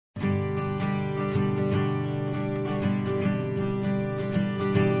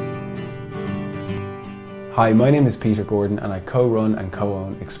Hi, my name is Peter Gordon and I co-run and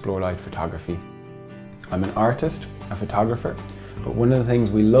co-own ExploreLight Photography. I'm an artist, a photographer, but one of the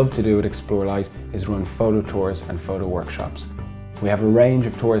things we love to do at ExploreLight is run photo tours and photo workshops. We have a range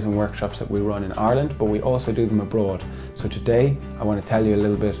of tours and workshops that we run in Ireland, but we also do them abroad. So today I want to tell you a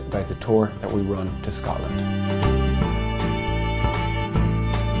little bit about the tour that we run to Scotland.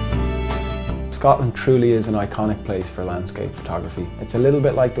 Scotland truly is an iconic place for landscape photography. It's a little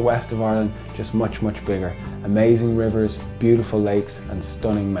bit like the west of Ireland, just much bigger. Amazing rivers, beautiful lakes and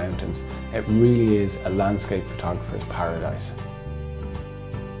stunning mountains. It really is a landscape photographer's paradise.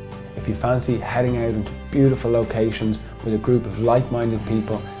 If you fancy heading out into beautiful locations with a group of like-minded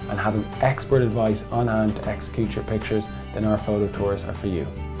people and having expert advice on hand to execute your pictures, then our photo tours are for you.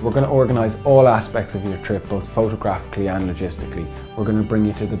 We're going to organise all aspects of your trip, both photographically and logistically. We're going to bring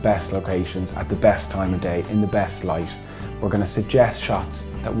you to the best locations at the best time of day, in the best light. We're going to suggest shots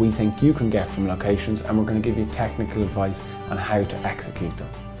that we think you can get from locations, and we're going to give you technical advice on how to execute them.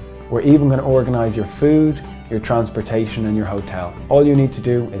 We're even going to organise your food, your transportation and your hotel. All you need to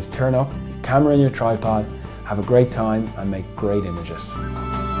do is turn up, your camera and your tripod, have a great time and make great images.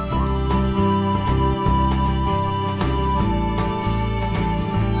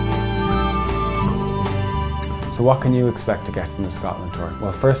 So what can you expect to get from the Scotland tour?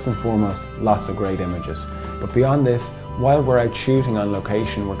 Well, first and foremost, lots of great images. But beyond this, while we're out shooting on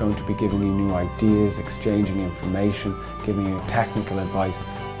location, we're going to be giving you new ideas, exchanging information, giving you technical advice.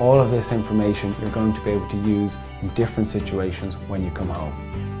 All of this information you're going to be able to use in different situations when you come home.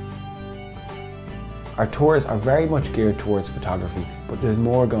 Our tours are very much geared towards photography, but there's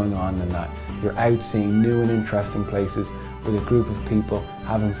more going on than that. You're out seeing new and interesting places with a group of people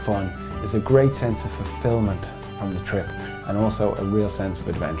having fun. There's a great sense of fulfillment from the trip and also a real sense of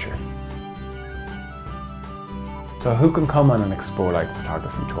adventure. So who can come on an ExploreLight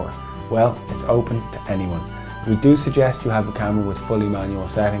photography tour? Well, it's open to anyone. We do suggest you have a camera with fully manual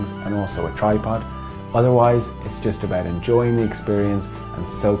settings and also a tripod. Otherwise, it's just about enjoying the experience and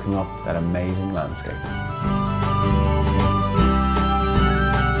soaking up that amazing landscape.